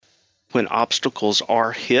When obstacles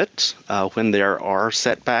are hit, when there are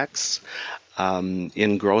setbacks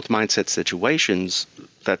in growth mindset situations,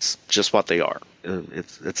 that's just what they are.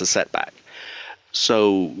 It's a setback.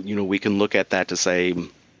 So, we can look at that to say,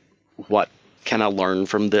 what can I learn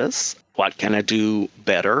from this? What can I do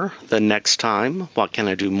better the next time? What can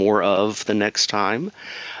I do more of the next time?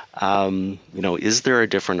 Is there a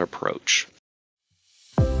different approach?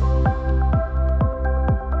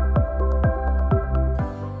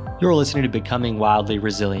 You're listening to Becoming Wildly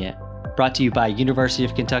Resilient, brought to you by University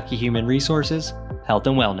of Kentucky Human Resources, Health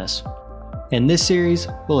and Wellness. In this series,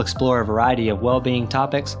 we'll explore a variety of well-being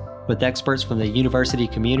topics with experts from the university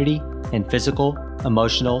community in physical,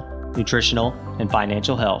 emotional, nutritional, and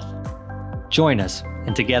financial health. Join us,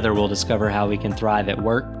 and together we'll discover how we can thrive at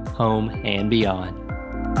work, home, and beyond.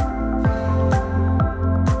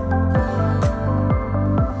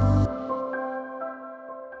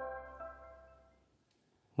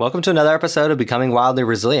 Welcome to another episode of Becoming Wildly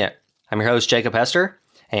Resilient. I'm your host, Jacob Hester,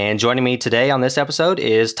 and joining me today on this episode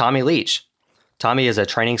is Tommy Leach. Tommy is a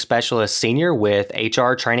training specialist senior with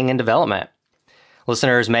HR Training and Development.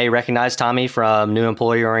 Listeners may recognize Tommy from new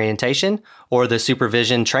employee orientation or the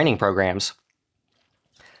supervision training programs.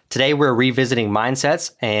 Today, we're revisiting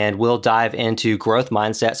mindsets, and we'll dive into growth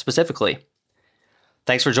mindset specifically.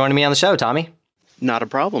 Thanks for joining me on the show, Tommy. Not a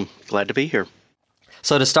problem. Glad to be here.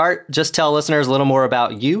 So to start, just tell listeners a little more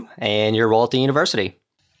about you and your role at the university.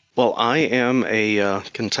 Well, I am a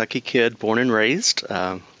Kentucky kid, born and raised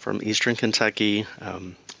from Eastern Kentucky.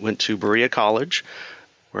 Went to Berea College,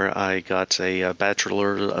 where I got a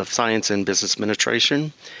Bachelor of Science in Business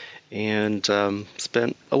Administration, and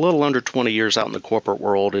spent a little under 20 years out in the corporate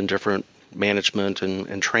world in different management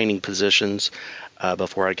and training positions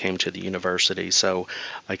before I came to the university. So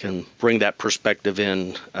I can bring that perspective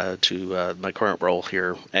in to my current role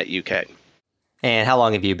here at UK. And how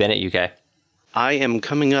long have you been at UK? I am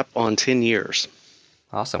coming up on 10 years.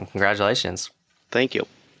 Awesome. Congratulations. Thank you.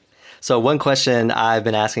 So one question I've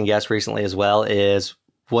been asking guests recently as well is,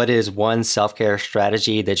 what is one self-care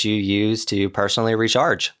strategy that you use to personally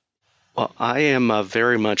recharge? Well, I am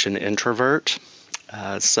very much an introvert.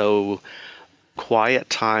 So quiet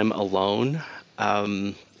time alone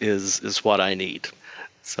is what I need.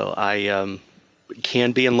 So I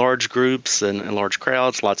can be in large groups and large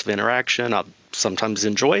crowds, lots of interaction. I sometimes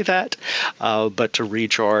enjoy that, but to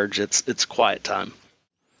recharge, it's quiet time.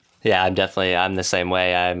 Yeah, I'm the same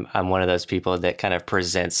way. I'm one of those people that kind of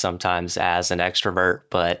presents sometimes as an extrovert,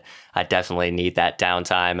 but I definitely need that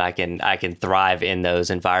downtime. I can thrive in those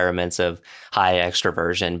environments of high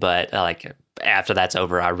extroversion, but like after that's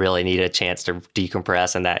over, I really need a chance to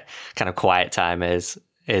decompress, and that kind of quiet time is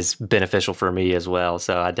beneficial for me as well.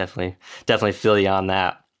 So I definitely feel you on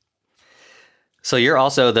that. So you're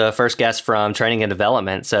also the first guest from Training and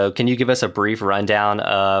Development. So can you give us a brief rundown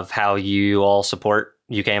of how you all support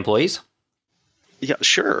UK employees? Yeah,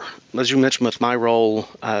 sure. As you mentioned, with my role,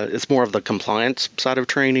 it's more of the compliance side of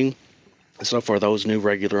training. So for those new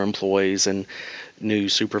regular employees and new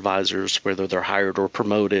supervisors, whether they're hired or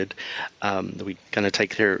promoted, we kind of take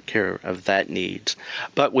care of that need.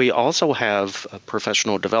 But we also have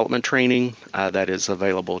professional development training that is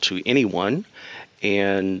available to anyone.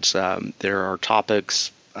 And there are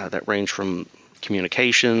topics that range from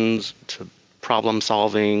communications to problem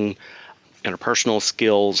solving, interpersonal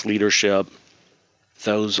skills, leadership.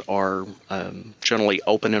 Those are generally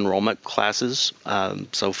open enrollment classes,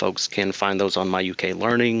 so folks can find those on My UK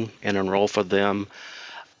Learning and enroll for them.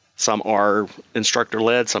 Some are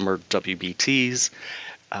instructor-led, some are WBTs,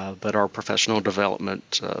 but our professional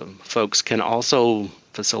development folks can also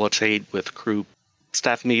facilitate with group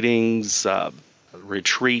staff meetings,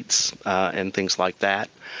 retreats, and things like that.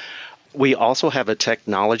 We also have a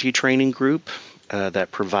technology training group that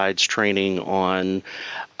provides training on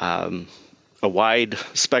a wide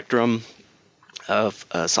spectrum of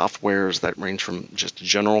softwares that range from just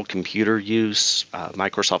general computer use,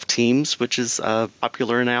 Microsoft Teams, which is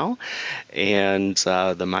popular now, and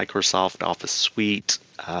the Microsoft Office Suite,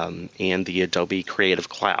 and the Adobe Creative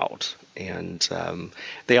Cloud. And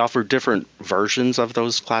they offer different versions of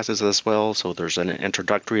those classes as well. So there's an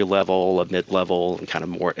introductory level, a mid-level, and kind of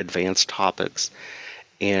more advanced topics.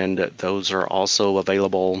 And those are also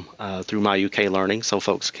available through My UK Learning, so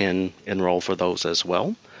folks can enroll for those as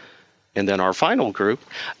well. And then our final group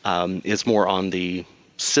is more on the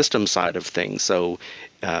system side of things. So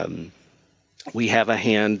we have a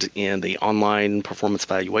hand in the online performance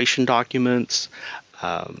evaluation documents,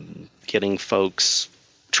 getting folks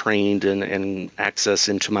trained and access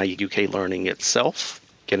into My UK Learning itself,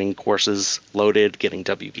 getting courses loaded, getting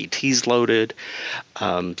WBTs loaded.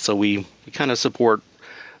 So we kind of support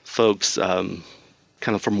folks kind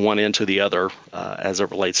of from one end to the other as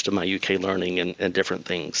it relates to my UK learning and different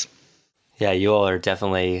things. Yeah, you all are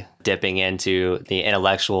definitely dipping into the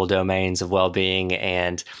intellectual domains of well-being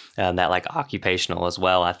and that like occupational as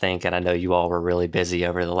well, I think. And I know you all were really busy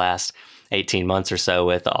over the last 18 months or so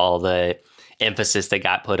with all the emphasis that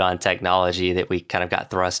got put on technology that we kind of got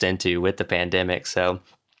thrust into with the pandemic. So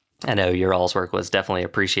I know your all's work was definitely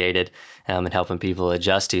appreciated in helping people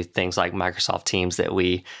adjust to things like Microsoft Teams that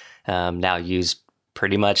we now use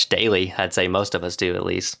pretty much daily. I'd say most of us do, at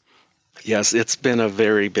least. Yes, it's been a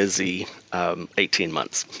very busy 18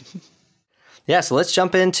 months. Yeah, so let's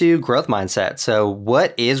jump into growth mindset. So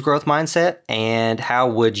what is growth mindset and how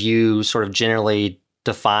would you sort of generally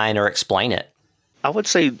define or explain it? I would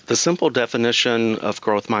say the simple definition of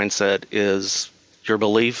growth mindset is your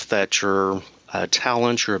belief that your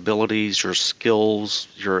talents, your abilities, your skills,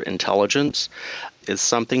 your intelligence is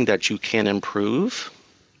something that you can improve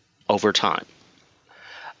over time.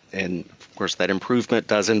 And of course, that improvement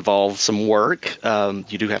does involve some work.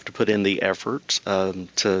 You do have to put in the effort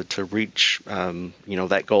to reach,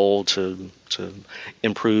 that goal to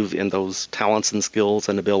improve in those talents and skills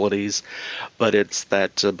and abilities. But it's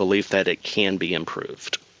that belief that it can be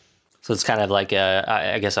improved. So it's kind of like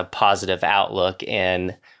a positive outlook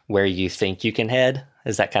in where you think you can head.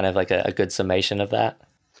 Is that kind of like a good summation of that?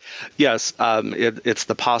 Yes, it's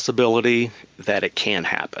the possibility that it can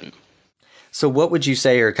happen. So what would you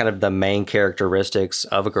say are kind of the main characteristics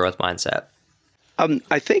of a growth mindset?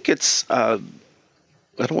 I think it's, I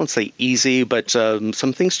don't want to say easy, but some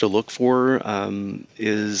things to look for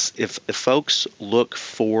is if folks look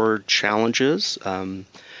for challenges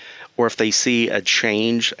or if they see a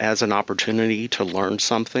change as an opportunity to learn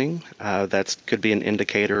something, that could be an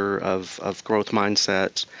indicator of growth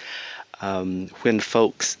mindset. When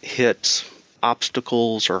folks hit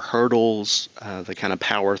obstacles or hurdles, they kind of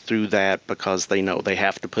power through that because they know they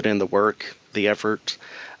have to put in the work, the effort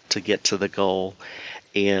to get to the goal.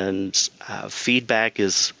 And feedback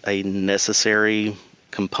is a necessary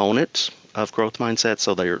component of growth mindset.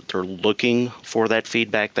 So they're looking for that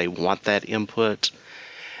feedback. They want that input.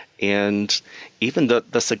 And even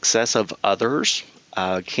the success of others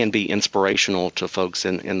can be inspirational to folks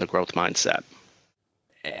in the growth mindset.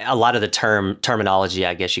 A lot of the terminology,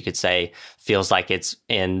 I guess you could say, feels like it's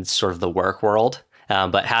in sort of the work world.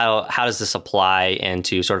 But how does this apply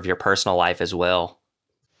into sort of your personal life as well?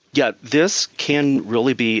 Yeah, this can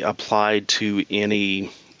really be applied to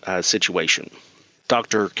any situation.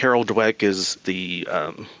 Dr. Carol Dweck is the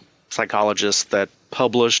psychologist that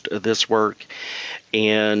published this work,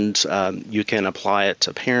 and you can apply it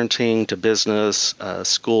to parenting, to business,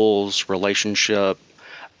 schools, relationship.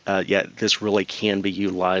 This really can be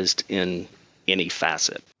utilized in any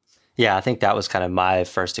facet. Yeah, I think that was kind of my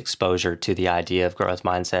first exposure to the idea of growth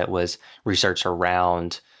mindset was research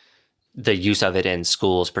around the use of it in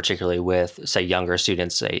schools, particularly with, say, younger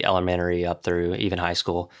students, say elementary up through even high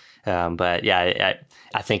school. But yeah,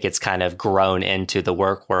 I think it's kind of grown into the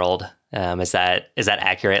work world. Is that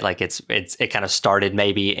accurate? Like it kind of started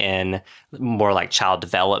maybe in more like child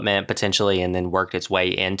development potentially, and then worked its way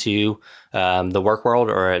into the work world,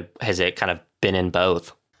 or has it kind of been in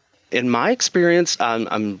both? In my experience,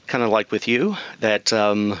 I'm kind of like with you that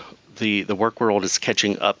the work world is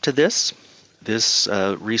catching up to this. This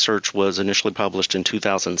research was initially published in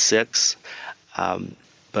 2006,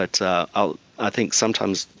 but I think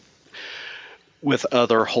sometimes with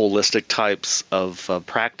other holistic types of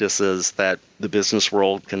practices that the business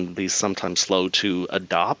world can be sometimes slow to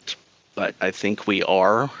adopt. But I think we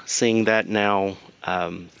are seeing that now,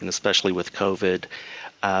 and especially with COVID,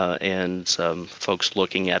 and folks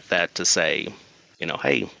looking at that to say,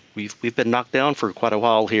 hey, we've been knocked down for quite a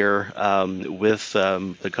while here with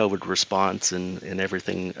the COVID response and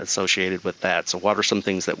everything associated with that. So what are some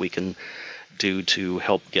things that we can do to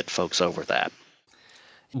help get folks over that?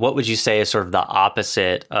 What would you say is sort of the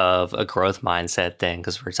opposite of a growth mindset thing?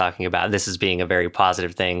 Because we're talking about this as being a very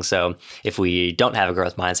positive thing. So if we don't have a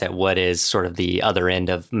growth mindset, what is sort of the other end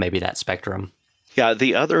of maybe that spectrum? Yeah,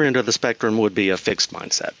 the other end of the spectrum would be a fixed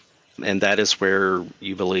mindset. And that is where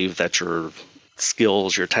you believe that your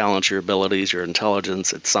skills, your talents, your abilities, your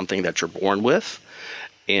intelligence, it's something that you're born with.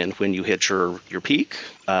 And when you hit your peak,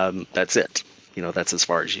 that's it. That's as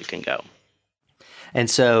far as you can go. And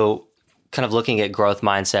so kind of looking at growth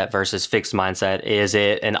mindset versus fixed mindset, is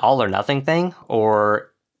it an all or nothing thing? Or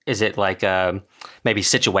is it like maybe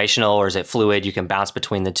situational, or is it fluid? You can bounce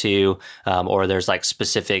between the two, or there's like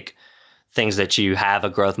specific things that you have a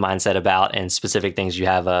growth mindset about and specific things you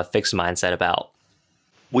have a fixed mindset about?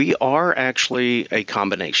 We are actually a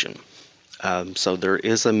combination. So there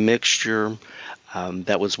is a mixture.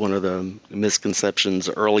 That was one of the misconceptions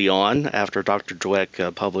early on after Dr.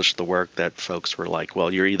 Dweck published the work, that folks were like,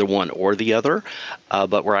 well, you're either one or the other,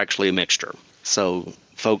 but we're actually a mixture. So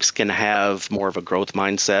folks can have more of a growth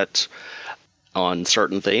mindset on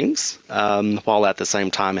certain things, while at the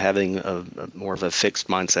same time having more of a fixed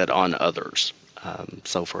mindset on others.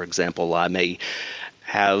 So, for example, I may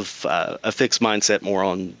have a fixed mindset more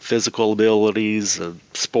on physical abilities,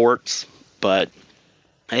 sports, but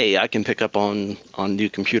hey, I can pick up on new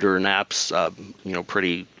computer and apps,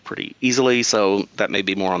 pretty easily. So that may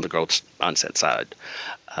be more on the growth mindset side.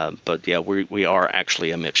 But yeah, we are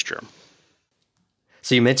actually a mixture.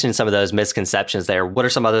 So you mentioned some of those misconceptions there. What are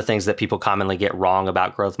some other things that people commonly get wrong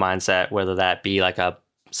about growth mindset, whether that be like a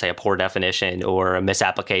poor definition or a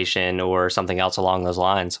misapplication or something else along those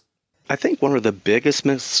lines? I think one of the biggest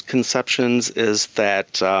misconceptions is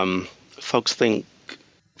that folks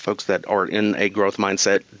that are in a growth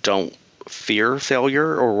mindset don't fear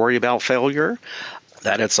failure or worry about failure,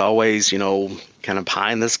 that it's always, kind of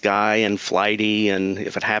pie in the sky and flighty, and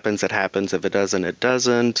if it happens, it happens. If it doesn't, it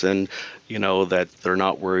doesn't. And, that they're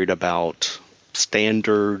not worried about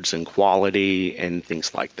standards and quality and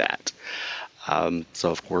things like that. So,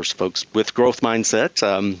 of course, folks with growth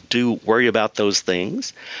mindset do worry about those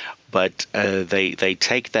things, but they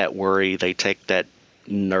take that worry, they take that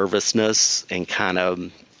nervousness and kind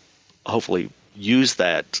of hopefully use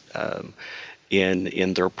that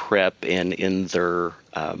in their prep and in their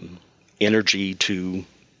energy to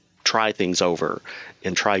try things over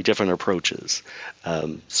and try different approaches.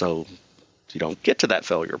 So you don't get to that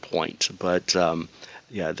failure point. But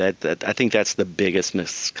that I think that's the biggest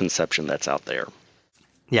misconception that's out there.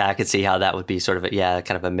 Yeah, I could see how that would be sort of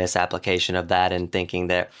kind of a misapplication of that, and thinking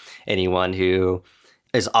that anyone who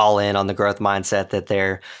is all in on the growth mindset, that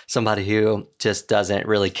they're somebody who just doesn't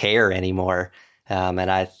really care anymore.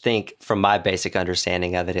 And I think from my basic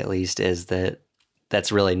understanding of it, at least, is that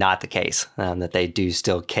that's really not the case, that they do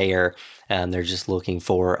still care. They're just looking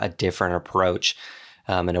for a different approach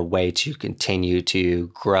and a way to continue to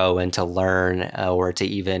grow and to learn, or to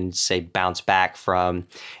even say bounce back from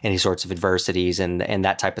any sorts of adversities and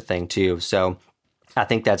that type of thing too. So I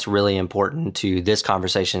think that's really important to this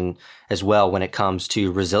conversation as well when it comes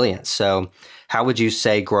to resilience. So how would you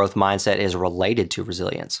say growth mindset is related to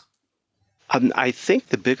resilience? I think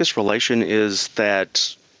the biggest relation is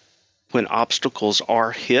that when obstacles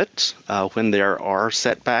are hit, when there are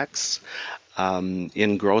setbacks,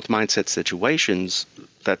 in growth mindset situations,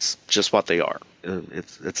 that's just what they are.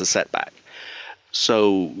 It's a setback.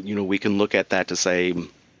 So, we can look at that to say,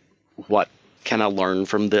 what can I learn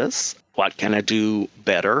from this? What can I do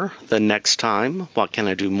better the next time? What can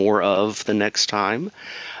I do more of the next time?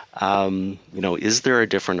 Is there a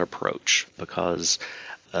different approach? Because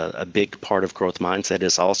a big part of growth mindset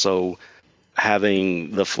is also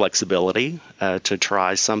having the flexibility to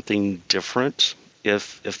try something different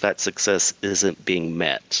if that success isn't being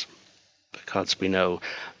met. Because we know,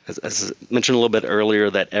 as mentioned a little bit earlier,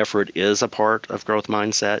 that effort is a part of growth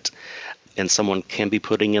mindset, and someone can be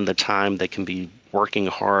putting in the time, they can be working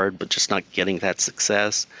hard, but just not getting that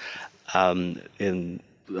success. And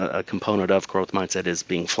a component of growth mindset is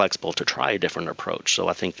being flexible to try a different approach. So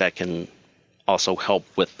I think that can also help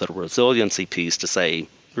with the resiliency piece to say,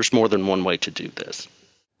 there's more than one way to do this.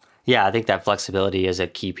 Yeah, I think that flexibility is a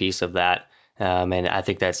key piece of that. And I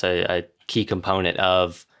think that's a key component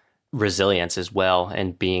of resilience as well,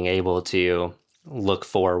 and being able to look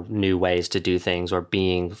for new ways to do things, or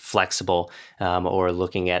being flexible, or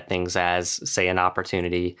looking at things as, say, an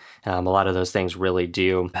opportunity. A lot of those things really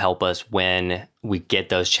do help us when we get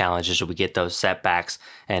those challenges or we get those setbacks,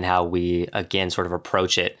 and how we, again, sort of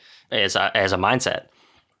approach it as a mindset.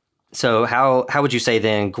 So how would you say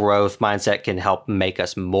then growth mindset can help make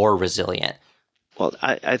us more resilient? Well,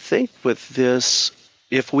 I think with this,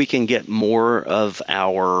 if we can get more of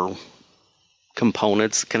our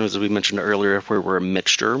components, kind of as we mentioned earlier, where we're a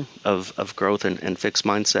mixture of growth and fixed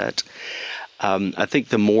mindset, I think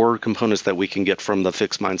the more components that we can get from the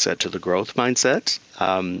fixed mindset to the growth mindset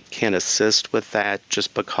can assist with that,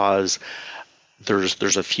 just because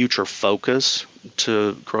there's a future focus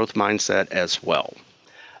to growth mindset as well.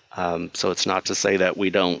 So it's not to say that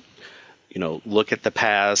we don't, look at the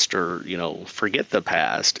past or, forget the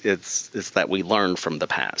past. It's that we learn from the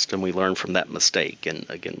past, and we learn from that mistake, and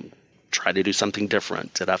again, try to do something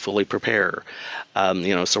different. Did I fully prepare?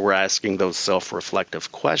 So we're asking those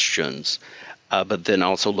self-reflective questions, but then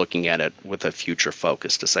also looking at it with a future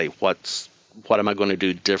focus to say, what am I going to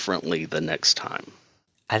do differently the next time?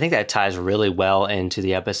 I think that ties really well into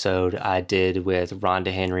the episode I did with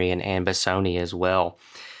Rhonda Henry and Ann Bassoni as well.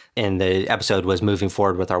 And the episode was moving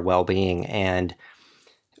forward with our well-being. And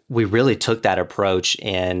we really took that approach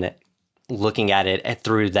in looking at it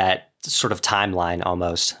through that sort of timeline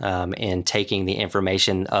almost, and taking the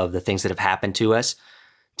information of the things that have happened to us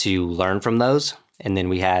to learn from those. And then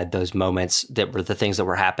we had those moments that were the things that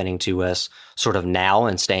were happening to us sort of now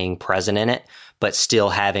and staying present in it, but still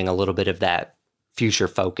having a little bit of that future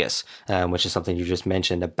focus, which is something you just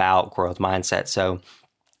mentioned about growth mindset. So,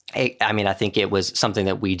 I think it was something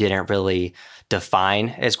that we didn't really define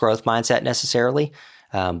as growth mindset necessarily.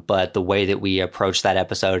 But the way that we approached that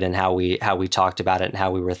episode and how we talked about it and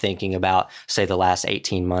how we were thinking about, say, the last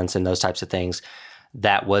 18 months and those types of things,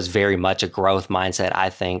 that was very much a growth mindset. I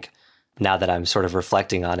think now that I'm sort of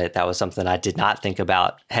reflecting on it, that was something I did not think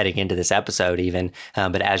about heading into this episode even.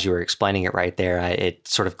 But as you were explaining it right there, it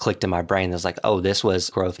sort of clicked in my brain. It was like, oh, this was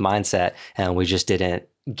growth mindset. And we just didn't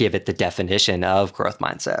give it the definition of growth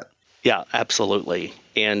mindset. Yeah, absolutely.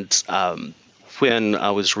 And when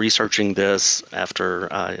I was researching this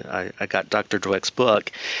after I got Dr. Dweck's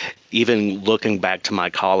book, even looking back to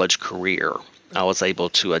my college career, I was able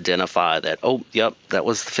to identify that, oh, yep, that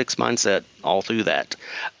was the fixed mindset all through that.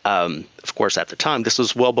 Of course, at the time, this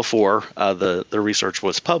was well before the research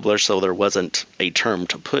was published, so there wasn't a term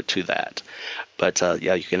to put to that. But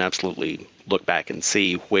yeah, you can absolutely look back and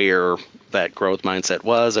see where that growth mindset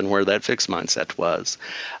was and where that fixed mindset was.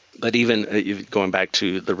 But even going back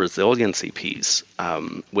to the resiliency piece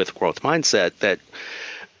with growth mindset, that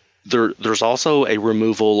there's also a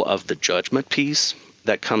removal of the judgment piece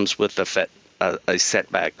that comes with a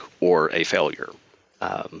setback or a failure.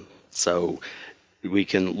 So we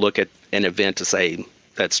can look at an event to say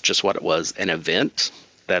that's just what it was, an event.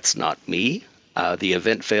 That's not me. The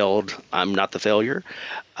event failed. I'm not the failure.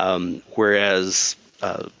 Whereas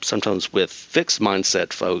sometimes with fixed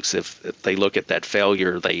mindset folks, if they look at that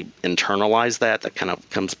failure, they internalize that kind of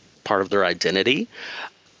becomes part of their identity.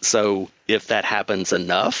 So if that happens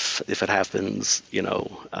enough, if it happens,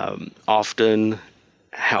 often,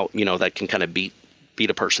 that can kind of beat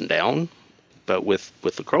a person down. But with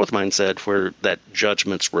the growth mindset, where that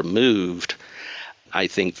judgment's removed, I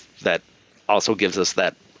think that also gives us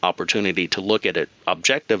that opportunity to look at it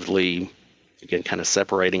objectively, again, kind of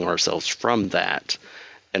separating ourselves from that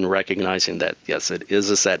and recognizing that, yes, it is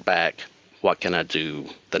a setback. What can I do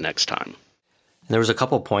the next time? There was a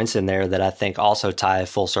couple points in there that I think also tie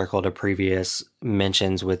full circle to previous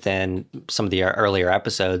mentions within some of the earlier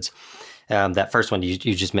episodes. That first one, you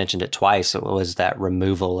just mentioned it twice. It was that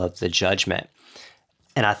removal of the judgment.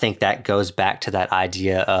 And I think that goes back to that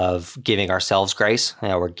idea of giving ourselves grace,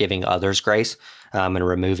 or giving others grace, and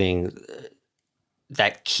removing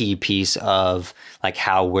that key piece of like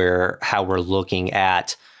how we're looking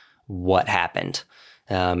at what happened.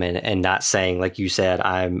 And not saying, like you said,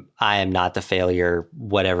 I am not the failure,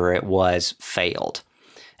 whatever it was failed.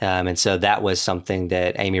 And so that was something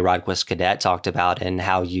that Amy Rodquist Cadet talked about, and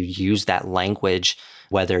how you use that language,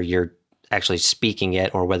 whether you're actually speaking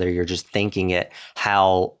it or whether you're just thinking it,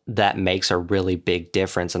 how that makes a really big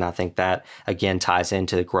difference. And I think that, again, ties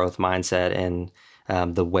into the growth mindset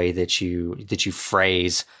and the way that you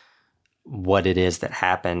phrase what it is that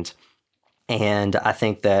happened. And I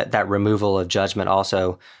think that removal of judgment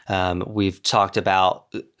also, we've talked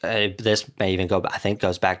about, this may even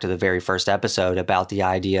goes back to the very first episode about the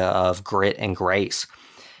idea of grit and grace.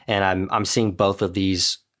 And I'm seeing both of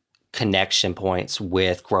these connection points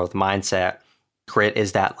with growth mindset. Grit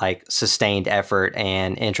is that like sustained effort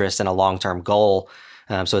and interest in a long-term goal.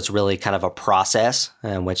 So it's really kind of a process,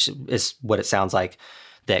 which is what it sounds like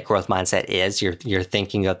that growth mindset is. You're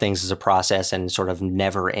thinking of things as a process and sort of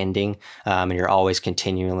never ending, and you're always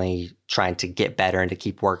continually trying to get better and to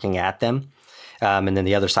keep working at them. And then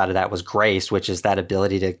the other side of that was grace, which is that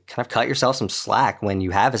ability to kind of cut yourself some slack when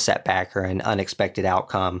you have a setback or an unexpected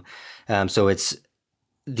outcome. So it's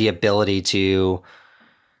the ability to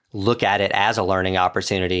look at it as a learning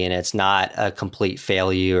opportunity, and it's not a complete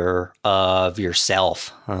failure of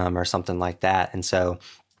yourself, or something like that. And so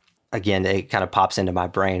again, it kind of pops into my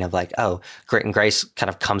brain of like, oh, grit and grace kind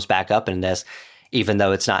of comes back up in this, even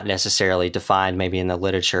though it's not necessarily defined maybe in the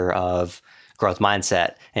literature of growth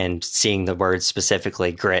mindset and seeing the words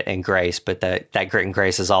specifically grit and grace. But that grit and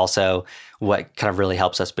grace is also what kind of really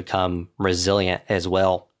helps us become resilient as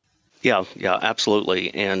well. Yeah,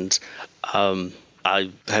 absolutely. And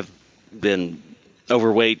I have been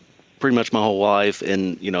overweight pretty much my whole life,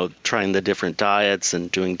 and trying the different diets and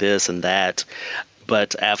doing this and that.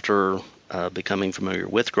 But after becoming familiar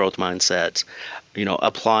with growth mindset,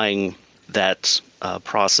 applying that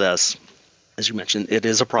process, as you mentioned, it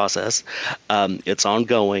is a process. It's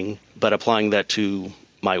ongoing, but applying that to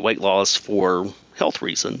my weight loss for health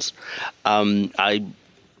reasons. I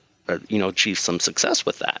achieved some success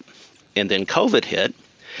with that. And then COVID hit,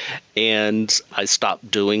 and I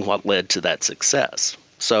stopped doing what led to that success.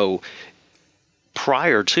 So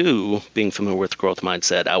prior to being familiar with growth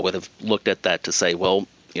mindset, I would have looked at that to say, well,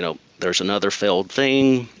 there's another failed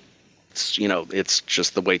thing. It's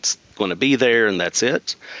just the way it's going to be there, and that's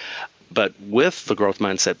it. But with the growth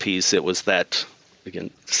mindset piece, it was that,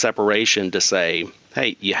 again, separation to say,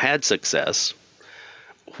 hey, you had success.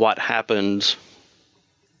 What happened?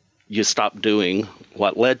 You stopped doing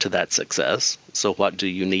what led to that success. So what do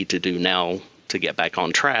you need to do now to get back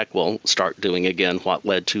on track? Well, start doing again what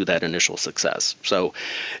led to that initial success. So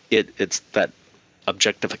it's that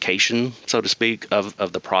objectification, so to speak,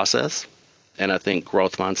 of the process. And I think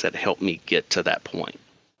growth mindset helped me get to that point.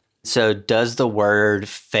 So does the word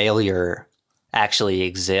failure actually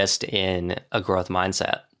exist in a growth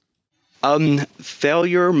mindset?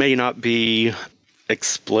 Failure may not be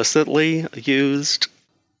explicitly used.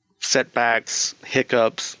 Setbacks,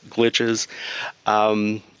 hiccups, glitches.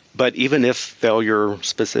 But even if failure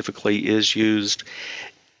specifically is used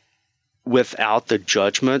without the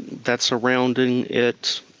judgment that's surrounding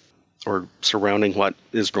it or surrounding what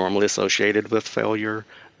is normally associated with failure,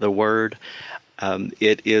 the word,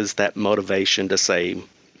 it is that motivation to say,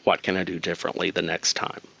 what can I do differently the next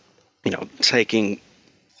time? Taking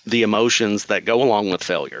the emotions that go along with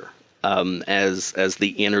failure as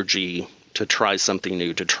the energy to try something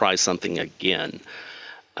new, to try something again,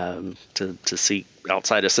 to seek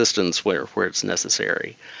outside assistance where it's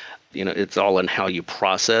necessary. It's all in how you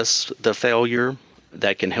process the failure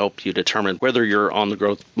that can help you determine whether you're on the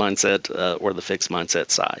growth mindset or the fixed mindset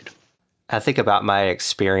side. I think about my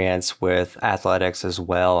experience with athletics as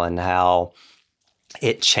well and how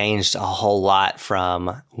it changed a whole lot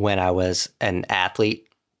from when I was an athlete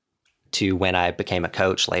to when I became a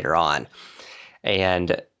coach later on.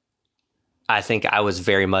 And I think I was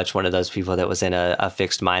very much one of those people that was in a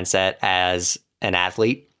fixed mindset as an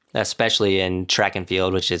athlete, especially in track and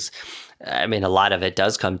field, which is, a lot of it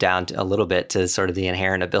does come down to a little bit to sort of the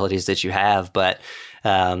inherent abilities that you have. But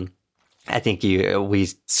I think we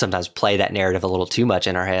sometimes play that narrative a little too much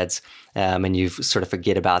in our heads, and you sort of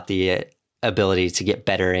forget about the ability to get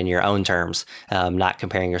better in your own terms, not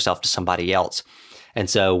comparing yourself to somebody else. And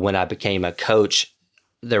so when I became a coach,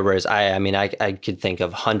 there was, I could think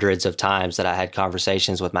of hundreds of times that I had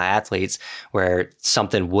conversations with my athletes where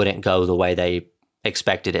something wouldn't go the way they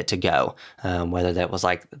expected it to go, whether that was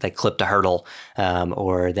like they clipped a hurdle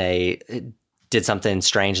or they did something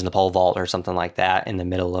strange in the pole vault or something like that in the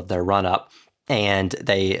middle of their run up. And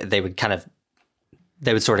they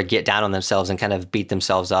would sort of get down on themselves and kind of beat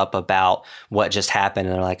themselves up about what just happened.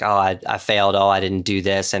 And they're like, oh, I failed. Oh, I didn't do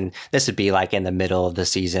this. And this would be like in the middle of the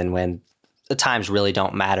season when the times really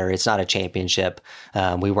don't matter. It's not a championship.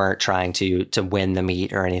 We weren't trying to win the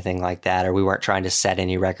meet or anything like that, or we weren't trying to set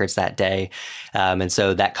any records that day. And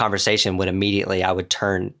so that conversation would immediately, I would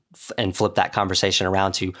turn and flip that conversation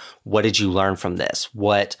around to, what did you learn from this?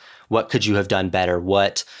 What could you have done better?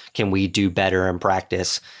 What can we do better in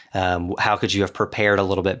practice? How could you have prepared a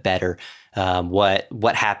little bit better?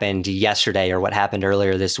 What happened yesterday or what happened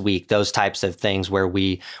earlier this week? Those types of things where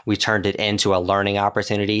we turned it into a learning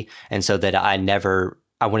opportunity. And so that I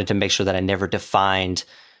wanted to make sure that I never defined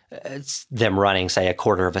them running, say, a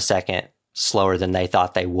quarter of a second slower than they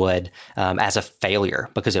thought they would as a failure,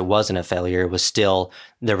 because it wasn't a failure. It was still,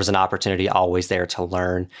 there was an opportunity always there to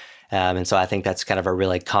learn. And so I think that's kind of a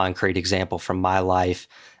really concrete example from my life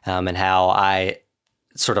and how I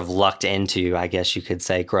sort of lucked into, I guess you could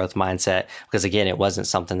say, growth mindset, because again, it wasn't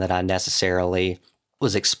something that I necessarily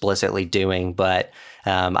was explicitly doing, but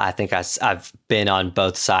I think I've been on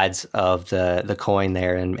both sides of the coin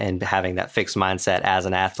there and having that fixed mindset as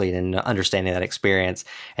an athlete and understanding that experience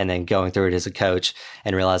and then going through it as a coach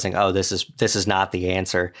and realizing, oh, this is not the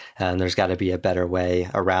answer. There's got to be a better way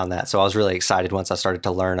around that. So I was really excited once I started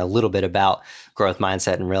to learn a little bit about growth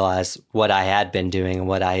mindset and realize what I had been doing and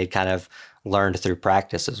what I had kind of learned through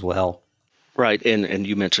practice as well. Right. And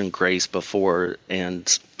you mentioned grace before,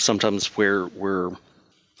 and sometimes we're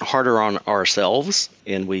harder on ourselves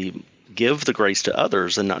and we give the grace to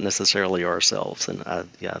others and not necessarily ourselves. And I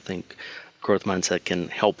think growth mindset can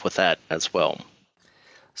help with that as well.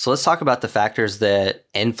 So let's talk about the factors that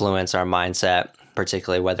influence our mindset,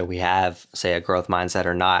 particularly whether we have, say, a growth mindset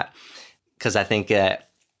or not, because I think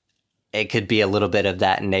it could be a little bit of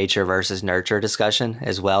that nature versus nurture discussion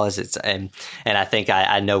as well as it's, and I think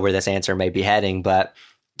I know where this answer may be heading, but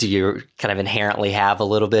do you kind of inherently have a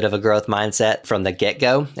little bit of a growth mindset from the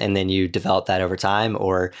get-go and then you develop that over time?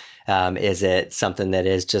 Or is it something that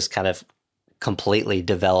is just kind of completely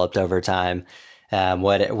developed over time?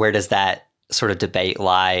 Where does that sort of debate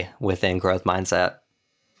lie within growth mindset?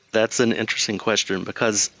 That's an interesting question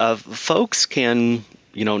because folks can,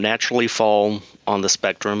 naturally fall on the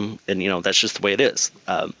spectrum, and that's just the way it is.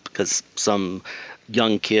 Because some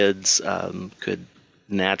young kids could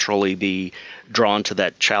naturally be drawn to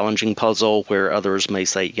that challenging puzzle, where others may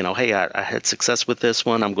say, hey, I had success with this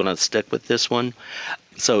one, I'm going to stick with this one.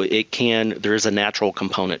 So there is a natural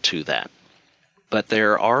component to that. But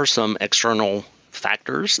there are some external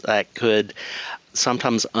factors that could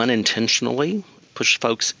sometimes unintentionally push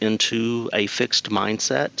folks into a fixed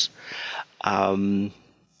mindset.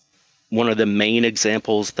 One of the main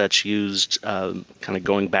examples that's used, kind of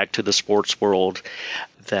going back to the sports world,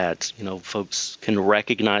 that folks can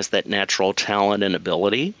recognize that natural talent and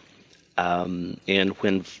ability, and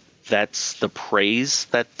when that's the praise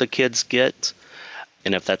that the kids get,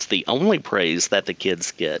 and if that's the only praise that the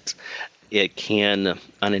kids get, it can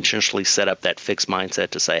unintentionally set up that fixed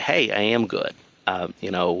mindset to say, hey, I am good.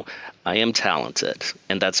 I am talented,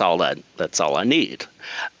 and that's all I need.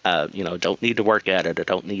 Don't need to work at it. I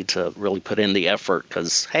don't need to really put in the effort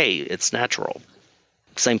because, hey, it's natural.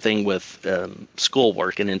 Same thing with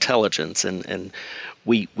schoolwork and intelligence, and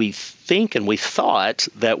we think and we thought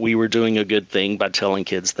that we were doing a good thing by telling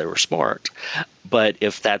kids they were smart. But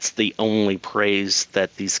if that's the only praise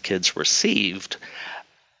that these kids received,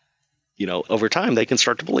 over time they can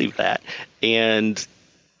start to believe that. And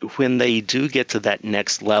when they do get to that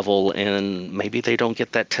next level and maybe they don't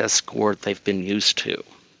get that test score they've been used to,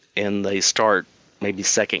 and they start maybe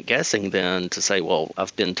second guessing then to say, well,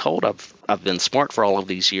 I've been told I've been smart for all of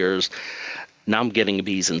these years. Now I'm getting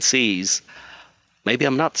B's and C's. Maybe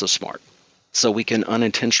I'm not so smart. So we can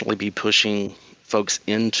unintentionally be pushing folks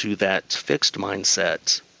into that fixed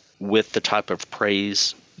mindset with the type of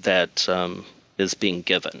praise that is being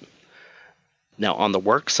given. Now, on the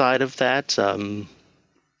work side of that,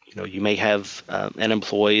 you may have an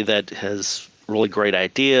employee that has really great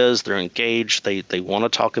ideas. They're engaged. They want to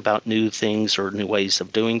talk about new things or new ways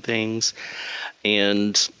of doing things.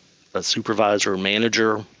 And a supervisor or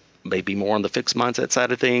manager may be more on the fixed mindset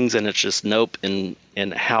side of things, and it's just nope. And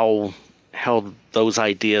how those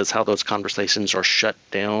ideas, how those conversations are shut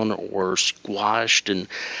down or squashed, and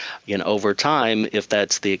over time, if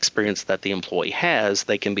that's the experience that the employee has,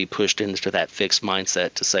 they can be pushed into that fixed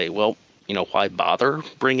mindset to say, well, why bother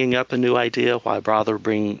bringing up a new idea? Why bother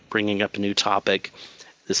bringing up a new topic?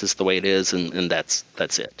 This is the way it is, and that's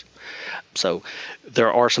it. So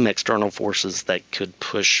there are some external forces that could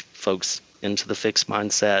push folks into the fixed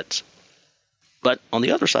mindset. But on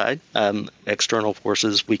the other side, external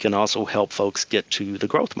forces, we can also help folks get to the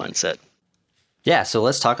growth mindset. Yeah, so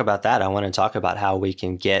let's talk about that. I want to talk about how we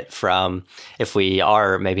can get from, if we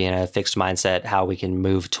are maybe in a fixed mindset, how we can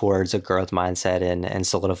move towards a growth mindset and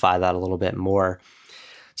solidify that a little bit more.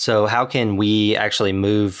 So how can we actually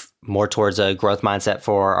move more towards a growth mindset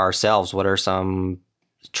for ourselves? What are some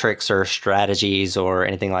tricks or strategies or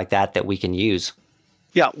anything like that we can use?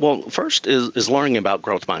 Yeah, well, first is learning about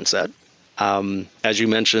growth mindset. As you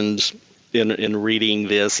mentioned, in reading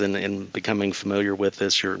this and becoming familiar with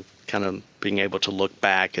this, you're kind of being able to look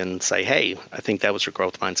back and say, hey, I think that was your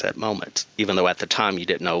growth mindset moment, even though at the time you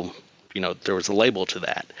didn't know, there was a label to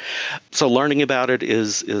that. So learning about it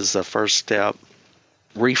is a first step.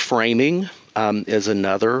 Reframing is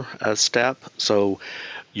another step. So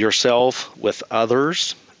yourself with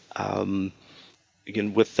others,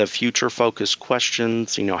 again, with the future focused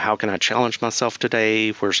questions, how can I challenge myself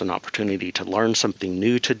today? Where's an opportunity to learn something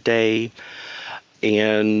new today?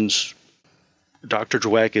 And Dr.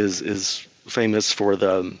 Dweck is famous for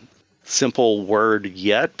the simple word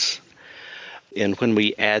yet. And when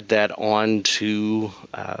we add that on to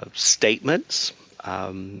statements,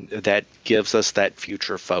 that gives us that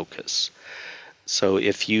future focus. So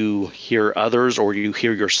if you hear others or you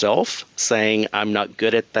hear yourself saying, I'm not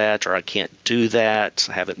good at that, or I can't do that,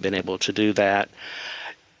 I haven't been able to do that,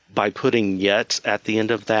 by putting yet at the end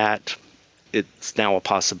of that, it's now a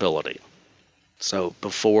possibility. So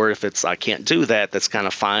before, if it's I can't do that, that's kind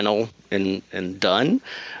of final and done.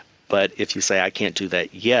 But if you say I can't do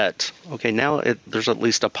that yet, okay, now there's at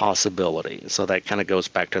least a possibility. So that kind of goes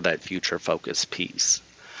back to that future focus piece.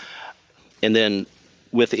 And then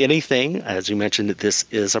with anything, as you mentioned, this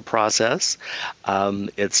is a process.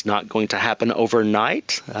 It's not going to happen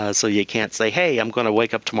overnight. So you can't say, hey, I'm going to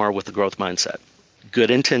wake up tomorrow with a growth mindset.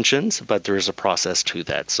 Good intentions, but there is a process to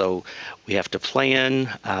that. So we have to plan.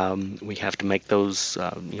 We have to make those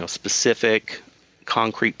specific,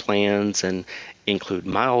 concrete plans and include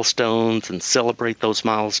milestones and celebrate those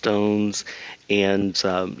milestones, and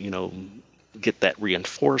get that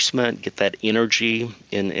reinforcement, get that energy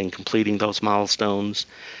in completing those milestones,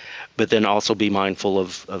 but then also be mindful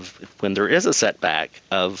of when there is a setback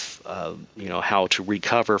of how to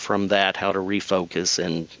recover from that, how to refocus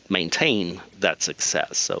and maintain that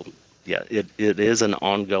success. So yeah, it is an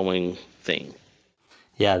ongoing thing.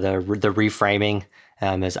 Yeah, the reframing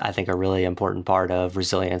is, I think, a really important part of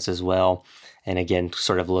resilience as well. And again,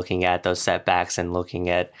 sort of looking at those setbacks and looking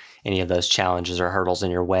at any of those challenges or hurdles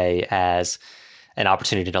in your way as an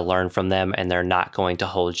opportunity to learn from them, and they're not going to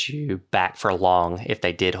hold you back for long if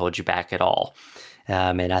they did hold you back at all.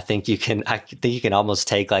 And I think you can almost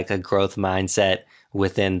take like a growth mindset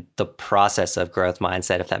within the process of growth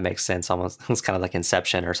mindset, if that makes sense. Almost, it's kind of like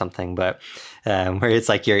Inception or something, but where it's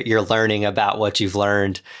like you're learning about what you've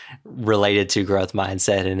learned related to growth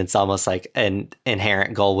mindset, and it's almost like an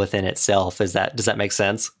inherent goal within itself. Does that make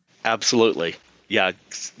sense? Absolutely. Yeah.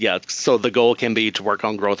 So the goal can be to work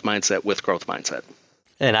on growth mindset with growth mindset.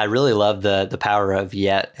 And I really love the power of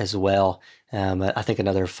yet as well. I think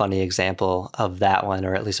another funny example of that one,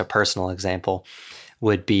 or at least a personal example,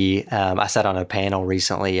 would be I sat on a panel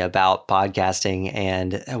recently about podcasting,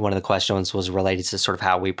 and one of the questions was related to sort of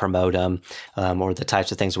how we promote them, or the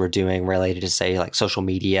types of things we're doing related to, say, like social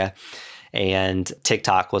media. And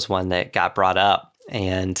TikTok was one that got brought up.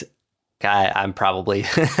 And I'm probably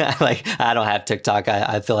like, I don't have TikTok.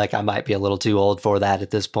 I feel like I might be a little too old for that at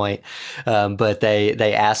this point. But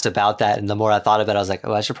they asked about that. And the more I thought about it, I was like,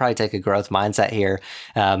 oh, I should probably take a growth mindset here.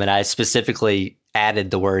 And I specifically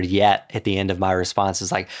added the word yet at the end of my response.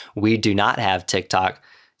 Is like, we do not have TikTok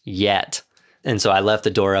yet. And so I left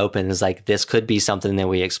the door open. It's like, this could be something that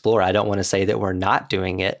we explore. I don't want to say that we're not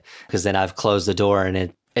doing it, because then I've closed the door and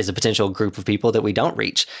it is a potential group of people that we don't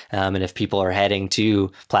reach. And if people are heading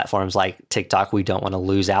to platforms like TikTok, we don't want to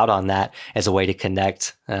lose out on that as a way to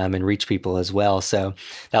connect and reach people as well. So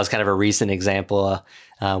that was kind of a recent example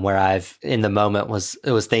where I've, in the moment, was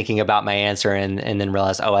thinking about my answer and then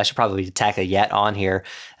realized, oh, I should probably tack a yet on here,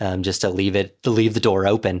 just to leave the door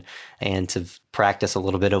open and to practice a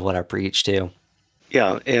little bit of what I preach too.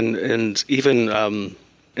 Yeah, and even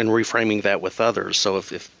in reframing that with others. So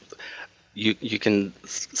if you can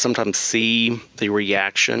sometimes see the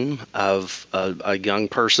reaction of a young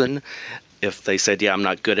person if they said, yeah, I'm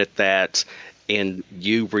not good at that, and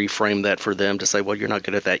you reframe that for them to say, well, you're not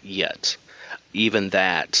good at that yet. Even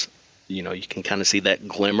that, you can kind of see that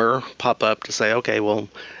glimmer pop up to say, okay, well,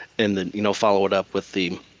 and then, follow it up with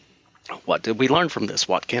the, what did we learn from this?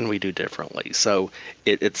 What can we do differently? So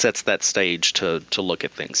it sets that stage to look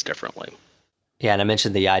at things differently. Yeah, and I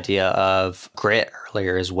mentioned the idea of grit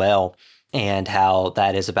earlier as well, and how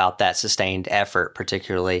that is about that sustained effort,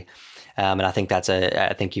 particularly. And I think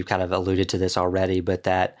I think you kind of alluded to this already, but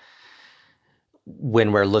that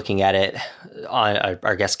when we're looking at it,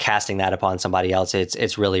 I guess casting that upon somebody else,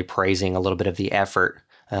 it's really praising a little bit of the effort,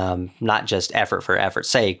 not just effort for effort's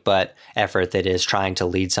sake, but effort that is trying to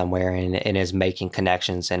lead somewhere and is making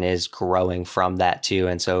connections and is growing from that too.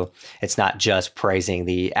 And so it's not just praising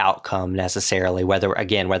the outcome necessarily, whether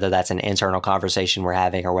that's an internal conversation we're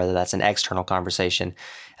having or whether that's an external conversation.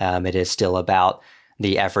 It is still about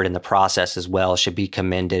the effort in the process as well, should be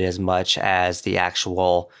commended as much as the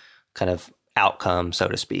actual kind of outcome, so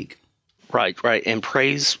to speak. Right. And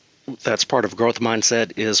praise, that's part of growth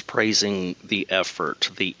mindset, is praising the effort,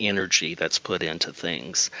 the energy that's put into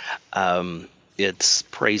things. It's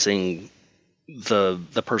praising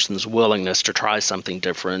the person's willingness to try something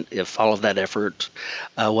different if all of that effort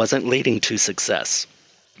wasn't leading to success.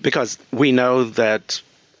 Because we know that,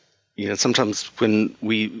 sometimes when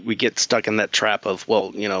we get stuck in that trap of,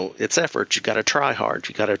 well, it's effort, you got to try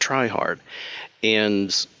hard.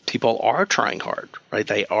 And people are trying hard, right?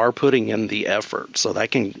 They are putting in the effort. So that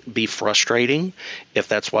can be frustrating if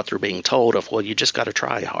that's what they're being told of, well, you just got to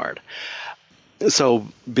try hard. So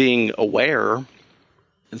being aware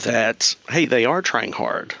that, hey, they are trying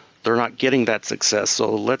hard. They're not getting that success.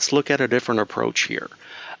 So let's look at a different approach here.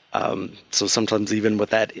 So sometimes even with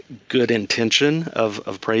that good intention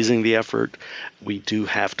of praising the effort, we do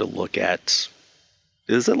have to look at,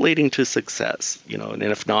 is it leading to success? And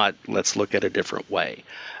if not, let's look at a different way,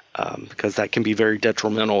 because that can be very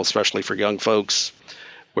detrimental, especially for young folks,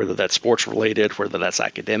 whether that's sports related, whether that's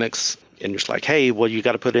academics. And it's like, hey, well, you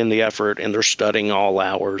got to put in the effort, and they're studying all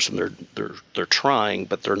hours, and they're trying,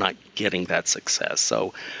 but they're not getting that success.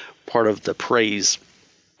 So part of the praise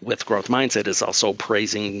with growth mindset is also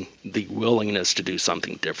praising the willingness to do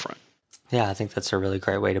something different. Yeah, I think that's a really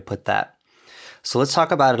great way to put that. So let's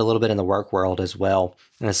talk about it a little bit in the work world as well.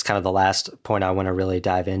 And this is kind of the last point I want to really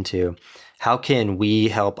dive into. how can we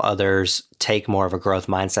help others take more of a growth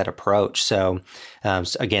mindset approach? So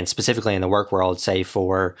again, specifically in the work world, say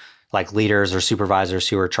for like leaders or supervisors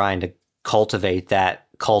who are trying to cultivate that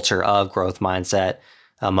culture of growth mindset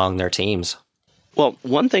among their teams. Well,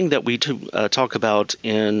 one thing that we talk about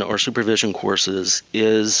in our supervision courses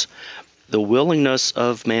is the willingness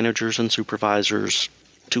of managers and supervisors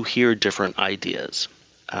to hear different ideas,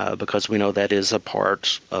 because we know that is a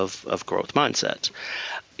part of growth mindset.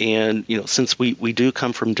 And, since we do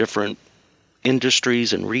come from different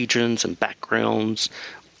industries and regions and backgrounds,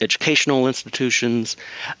 educational institutions,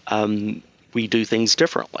 we do things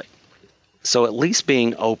differently. So at least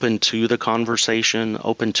being open to the conversation,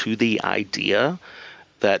 open to the idea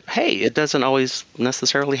that, hey, it doesn't always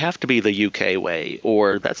necessarily have to be the UK way,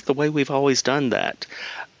 or that's the way we've always done that.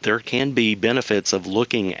 There can be benefits of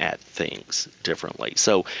looking at things differently.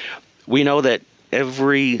 So we know that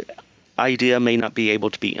every idea may not be able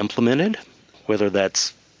to be implemented, whether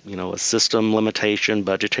that's, a system limitation,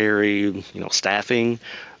 budgetary, staffing,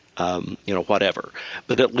 whatever.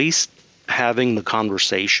 But at least having the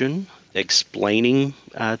conversation, explaining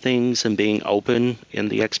things and being open in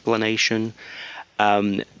the explanation,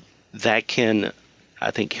 that can,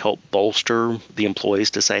 I think, help bolster the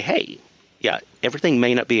employees to say, hey, yeah, everything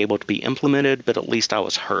may not be able to be implemented, but at least I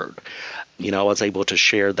was heard. I was able to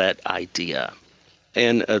share that idea.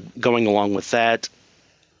 And going along with that,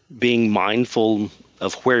 being mindful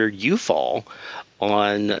of where you fall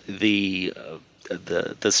on the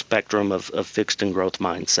spectrum of fixed and growth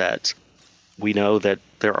mindset. We know that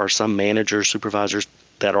there are some managers, supervisors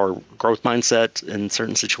that are growth mindset in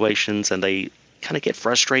certain situations, and they kind of get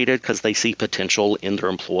frustrated because they see potential in their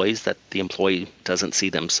employees that the employee doesn't see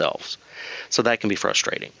themselves. So that can be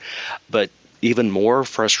frustrating. But even more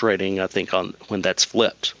frustrating, I think, when that's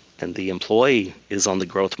flipped and the employee is on the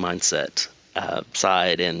growth mindset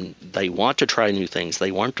side, and they want to try new things,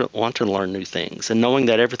 they want to learn new things, and knowing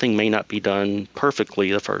that everything may not be done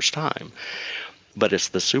perfectly the first time. But it's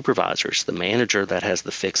the supervisors, the manager that has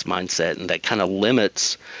the fixed mindset, and that kind of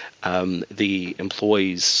limits the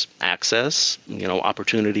employees' access,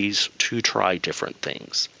 opportunities to try different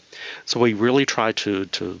things. So we really try to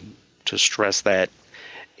stress that,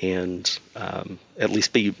 and at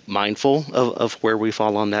least be mindful of where we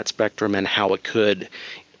fall on that spectrum and how it could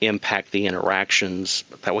impact the interactions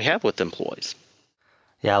that we have with employees.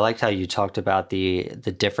 Yeah, I liked how you talked about the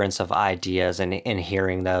difference of ideas and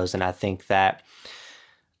hearing those. And I think that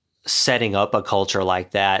setting up a culture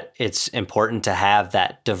like that, it's important to have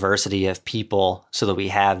that diversity of people so that we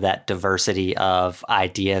have that diversity of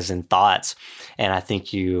ideas and thoughts. And I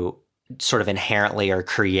think you sort of inherently are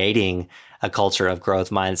creating a culture of growth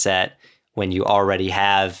mindset when you already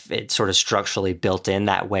have it sort of structurally built in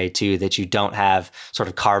that way too, that you don't have sort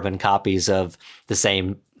of carbon copies of the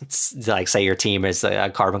same, like say your team is a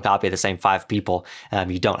carbon copy of the same 5 people.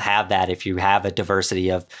 You don't have that if you have a diversity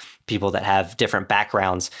of people that have different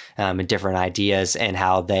backgrounds and different ideas, and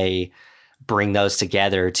how they bring those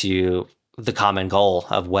together to the common goal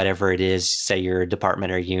of whatever it is, say your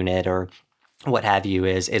department or unit or what have you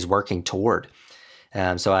is working toward.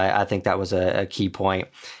 So I think that was a key point.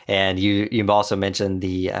 And you also mentioned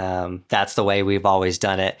that's the way we've always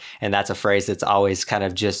done it. And that's a phrase that's always kind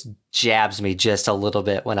of just jabs me just a little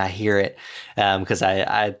bit when I hear it, because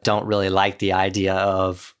I don't really like the idea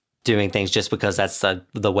of doing things just because that's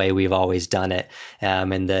the way we've always done it.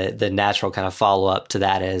 And the natural kind of follow up to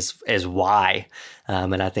that is why.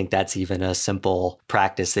 And I think that's even a simple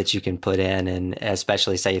practice that you can put in. And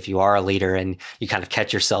especially say if you are a leader and you kind of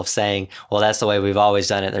catch yourself saying, well, that's the way we've always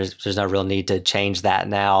done it. There's no real need to change that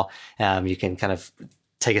now. You can kind of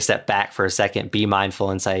take a step back for a second, be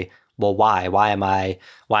mindful and say, well, why? Why am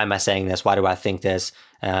I saying this? Why do I think this?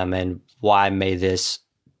 And why may this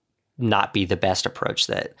not be the best approach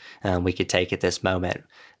that we could take at this moment?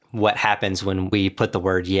 What happens when we put the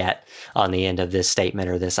word yet on the end of this statement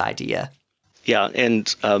or this idea? Yeah,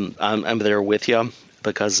 and I'm there with you,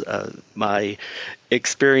 because my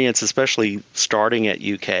experience, especially starting at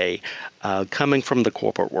UK, coming from the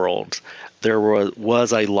corporate world, there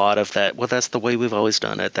was a lot of that, well, that's the way we've always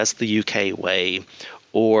done it, that's the UK way,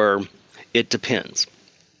 or it depends.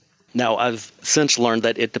 Now, I've since learned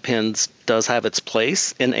that it depends does have its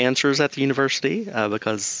place in answers at the university,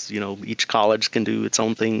 because, each college can do its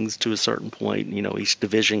own things to a certain point, each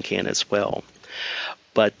division can as well.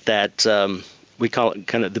 But that we call it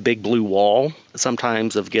kind of the big blue wall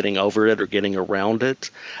sometimes of getting over it or getting around it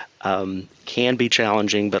can be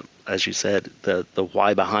challenging. But as you said, the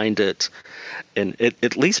why behind it, and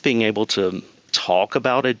at least being able to talk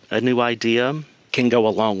about a new idea can go a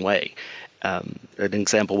long way. An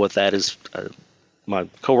example with that is my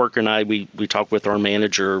coworker and I, we talked with our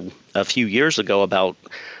manager a few years ago about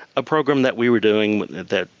a program that we were doing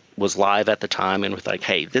that was live at the time, and was like,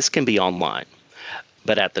 hey, this can be online.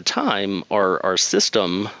 But at the time, our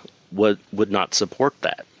system would not support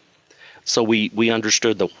that. So we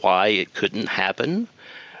understood the why it couldn't happen,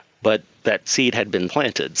 but that seed had been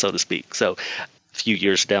planted, so to speak. So a few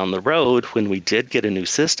years down the road, when we did get a new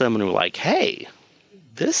system and we're like, hey,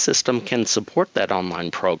 this system can support that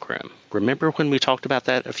online program. Remember when we talked about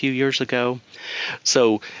that a few years ago?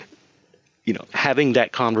 So, having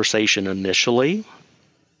that conversation initially,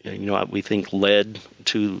 we think led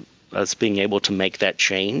to us being able to make that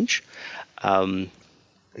change.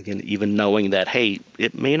 Again, even knowing that, hey,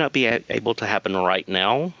 it may not be able to happen right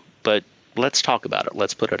now, but let's talk about it.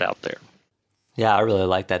 Let's put it out there. Yeah, I really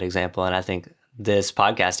like that example. And I think this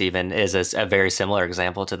podcast even is a very similar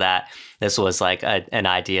example to that. This was like an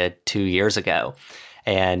idea 2 years ago.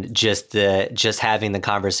 And just having the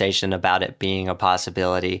conversation about it being a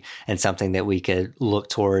possibility and something that we could look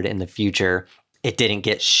toward in the future, it didn't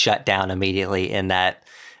get shut down immediately in that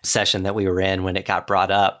session that we were in when it got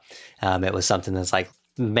brought up. It was something that's like,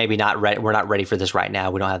 maybe not ready. We're not ready for this right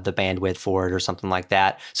now. We don't have the bandwidth for it or something like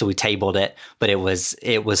that. So we tabled it, but it was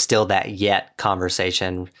still that yet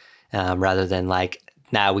conversation, rather than like,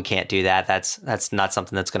 no, we can't do that. That's not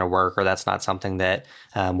something that's going to work, or that's not something that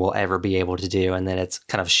we'll ever be able to do. And then it's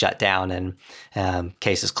kind of shut down and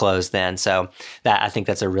case is closed then. So I think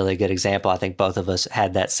that's a really good example. I think both of us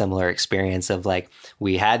had that similar experience of like,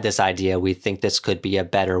 we had this idea, we think this could be a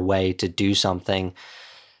better way to do something.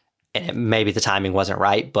 And maybe the timing wasn't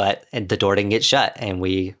right, but the door didn't get shut, and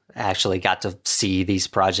we actually got to see these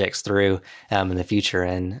projects through in the future.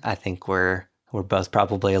 And I think we're both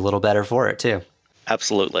probably a little better for it too.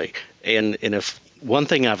 Absolutely. And if one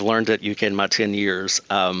thing I've learned at UK in my 10 years,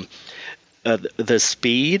 the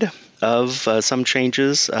speed of some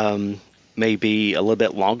changes may be a little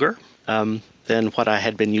bit longer than what I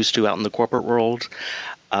had been used to out in the corporate world.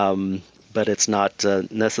 But it's not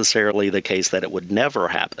necessarily the case that it would never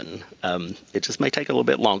happen. It just may take a little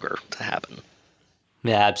bit longer to happen.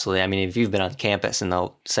 Yeah, absolutely. I mean, if you've been on campus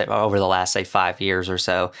over the last, say, 5 years or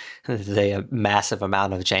so, the massive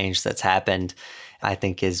amount of change that's happened, I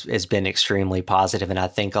think has been extremely positive. And I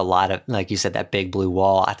think a lot of, like you said, that big blue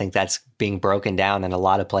wall, I think that's being broken down in a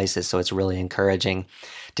lot of places. So it's really encouraging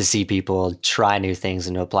to see people try new things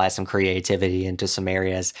and to apply some creativity into some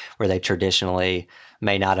areas where they traditionally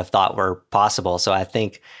may not have thought were possible. So I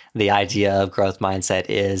think the idea of growth mindset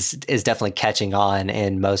is definitely catching on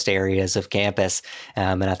in most areas of campus.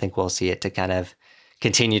 And I think we'll see it to kind of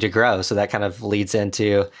continue to grow. So that kind of leads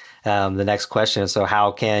into the next question. So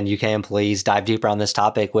how can UK employees dive deeper on this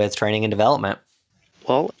topic with training and development?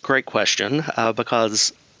 Well, great question,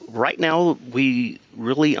 because right now we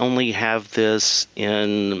really only have this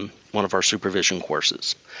in one of our supervision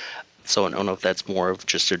courses. So I don't know if that's more of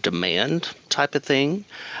just a demand type of thing.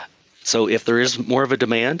 So if there is more of a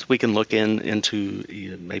demand, we can look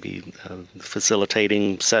into maybe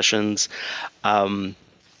facilitating sessions. I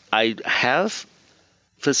have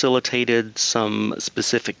facilitated some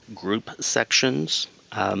specific group sections,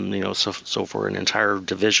 so for an entire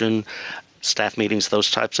division, staff meetings, those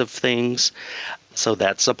types of things. So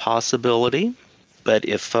that's a possibility. But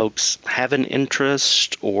if folks have an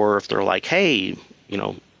interest, or if they're like, hey,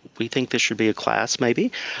 we think this should be a class,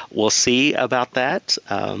 maybe we'll see about that.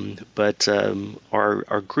 But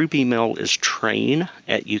our group email is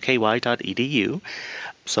train@uky.edu.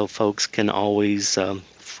 So folks can always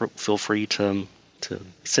feel free to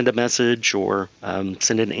send a message or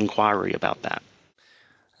send an inquiry about that.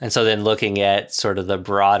 And so then looking at sort of the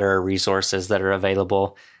broader resources that are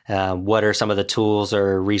available, what are some of the tools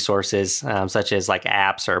or resources, such as like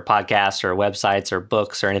apps or podcasts or websites or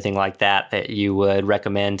books or anything like that you would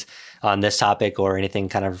recommend on this topic, or anything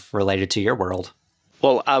kind of related to your world?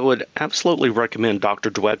 Well, I would absolutely recommend Dr.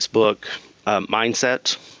 Dweck's book,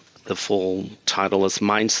 Mindset. The full title is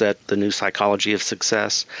Mindset, The New Psychology of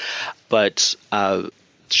Success. But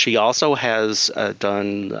she also has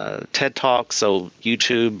done TED Talks, so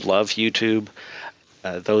YouTube, love YouTube.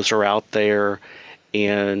 Those are out there.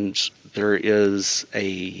 And there is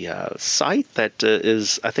a site that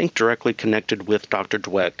is, I think, directly connected with Dr.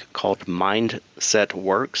 Dweck called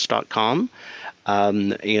mindsetworks.com.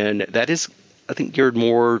 And that is, I think, geared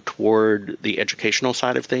more toward the educational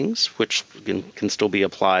side of things, which can still be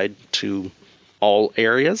applied to all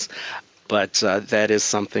areas. But that is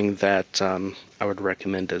something that I would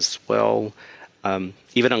recommend as well.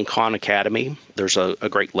 Even on Khan Academy, there's a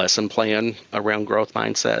great lesson plan around growth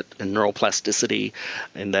mindset and neuroplasticity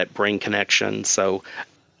and that brain connection. So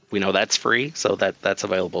we know that's free, so that's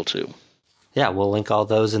available too. Yeah, we'll link all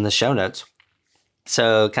those in the show notes.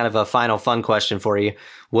 So kind of a final fun question for you.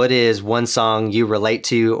 What is one song you relate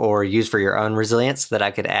to or use for your own resilience that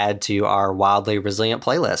I could add to our Wildly Resilient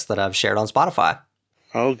playlist that I've shared on Spotify?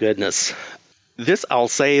 Oh, goodness. This I'll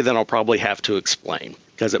say, then I'll probably have to explain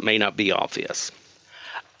because it may not be obvious.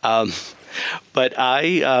 But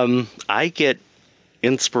I get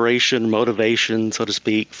inspiration, motivation, so to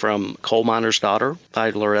speak, from Coal Miner's Daughter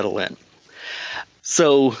by Loretta Lynn.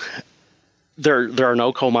 So there are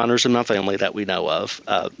no coal miners in my family that we know of.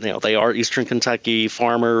 They are Eastern Kentucky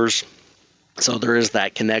farmers, so there is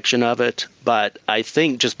that connection of it. But I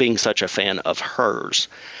think just being such a fan of hers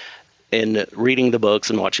and reading the books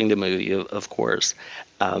and watching the movie, of course,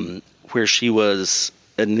 where she was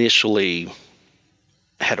initially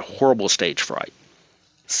had horrible stage fright.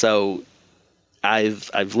 So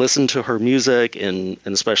I've listened to her music and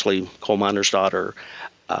especially Coal Miner's Daughter,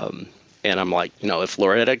 and I'm like, if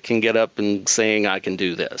Loretta can get up and sing, I can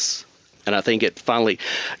do this. And I think it finally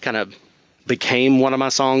kind of became one of my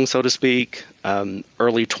songs, so to speak.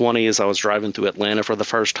 Early 20s, I was driving through Atlanta for the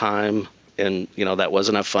first time, and that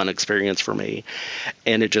wasn't a fun experience for me.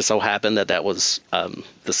 And it just so happened that was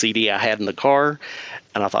the CD I had in the car,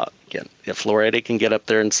 and I thought, again, if Loretta can get up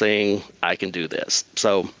there and sing, I can do this.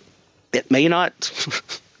 So it may not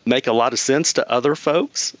make a lot of sense to other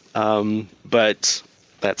folks, but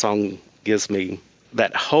that song gives me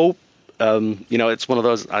that hope. It's one of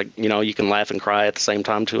those, you can laugh and cry at the same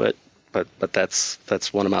time to it, but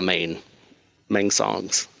that's one of my main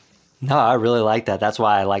songs. No, I really like that. That's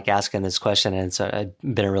why I like asking this question. And it's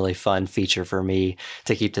been a really fun feature for me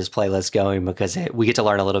to keep this playlist going because we get to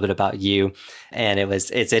learn a little bit about you. And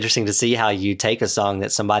it's interesting to see how you take a song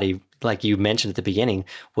that somebody, like you mentioned at the beginning,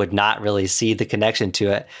 would not really see the connection to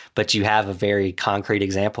it, but you have a very concrete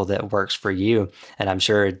example that works for you. And I'm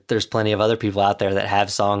sure there's plenty of other people out there that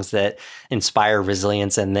have songs that inspire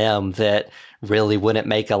resilience in them that really wouldn't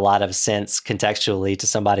make a lot of sense contextually to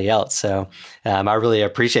somebody else. So I really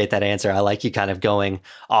appreciate that answer. I like you kind of going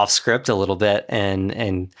off script a little bit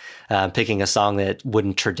and picking a song that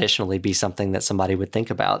wouldn't traditionally be something that somebody would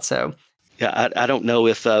think about. So yeah, I don't know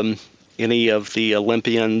if any of the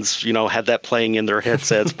Olympians, had that playing in their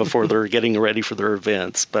headsets before they're getting ready for their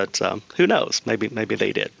events, but who knows? Maybe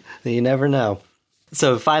they did. You never know.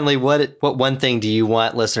 So finally, what one thing do you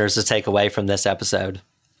want listeners to take away from this episode?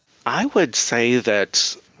 I would say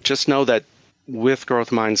that just know that with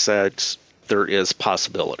growth mindset, there is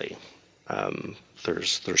possibility.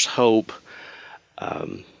 There's hope.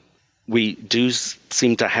 We do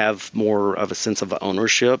seem to have more of a sense of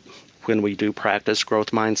ownership when we do practice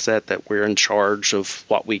growth mindset, that we're in charge of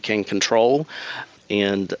what we can control.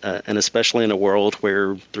 And especially in a world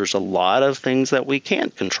where there's a lot of things that we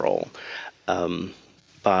can't control,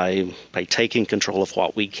 by taking control of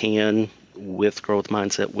what we can with growth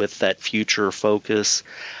mindset, with that future focus,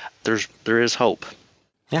 there is hope.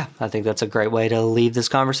 Yeah, I think that's a great way to leave this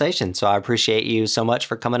conversation. So I appreciate you so much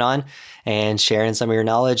for coming on and sharing some of your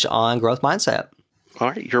knowledge on growth mindset. All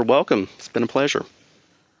right, you're welcome. It's been a pleasure.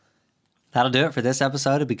 That'll do it for this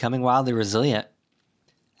episode of Becoming Wildly Resilient.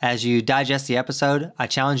 As you digest the episode, I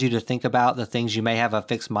challenge you to think about the things you may have a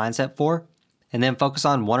fixed mindset for, and then focus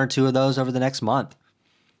on one or two of those over the next month.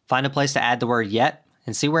 Find a place to add the word yet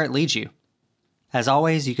and see where it leads you. As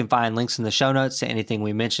always, you can find links in the show notes to anything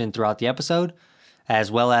we mentioned throughout the episode,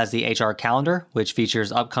 as well as the HR calendar, which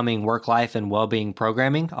features upcoming work-life and well-being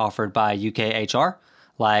programming offered by UK HR,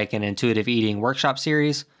 like an intuitive eating workshop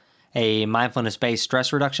series, a mindfulness-based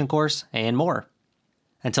stress reduction course, and more.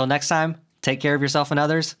 Until next time, take care of yourself and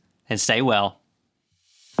others, and stay well.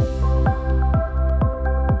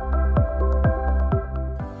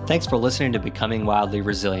 Thanks for listening to Becoming Wildly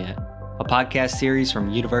Resilient, a podcast series from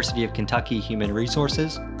University of Kentucky Human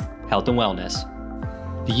Resources, Health and Wellness.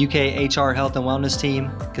 The UK HR Health and Wellness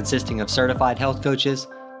team, consisting of certified health coaches,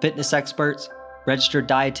 fitness experts, registered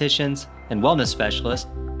dietitians, and wellness specialists,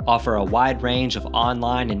 offer a wide range of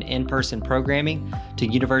online and in-person programming to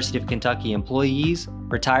University of Kentucky employees,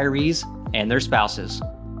 retirees, and their spouses.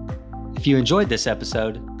 If you enjoyed this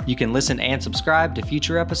episode, you can listen and subscribe to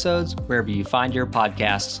future episodes wherever you find your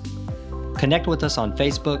podcasts. Connect with us on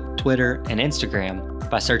Facebook, Twitter, and Instagram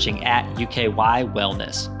by searching @UKY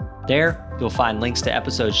Wellness. There, you'll find links to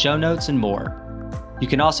episode show notes and more. You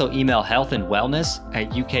can also email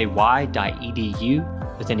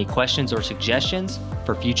healthandwellness@uky.edu with any questions or suggestions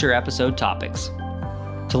for future episode topics.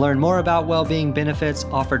 To learn more about well-being benefits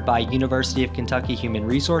offered by University of Kentucky Human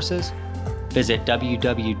Resources, visit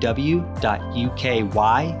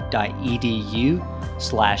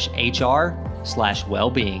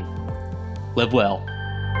www.uky.edu/HR/wellbeing. Live well.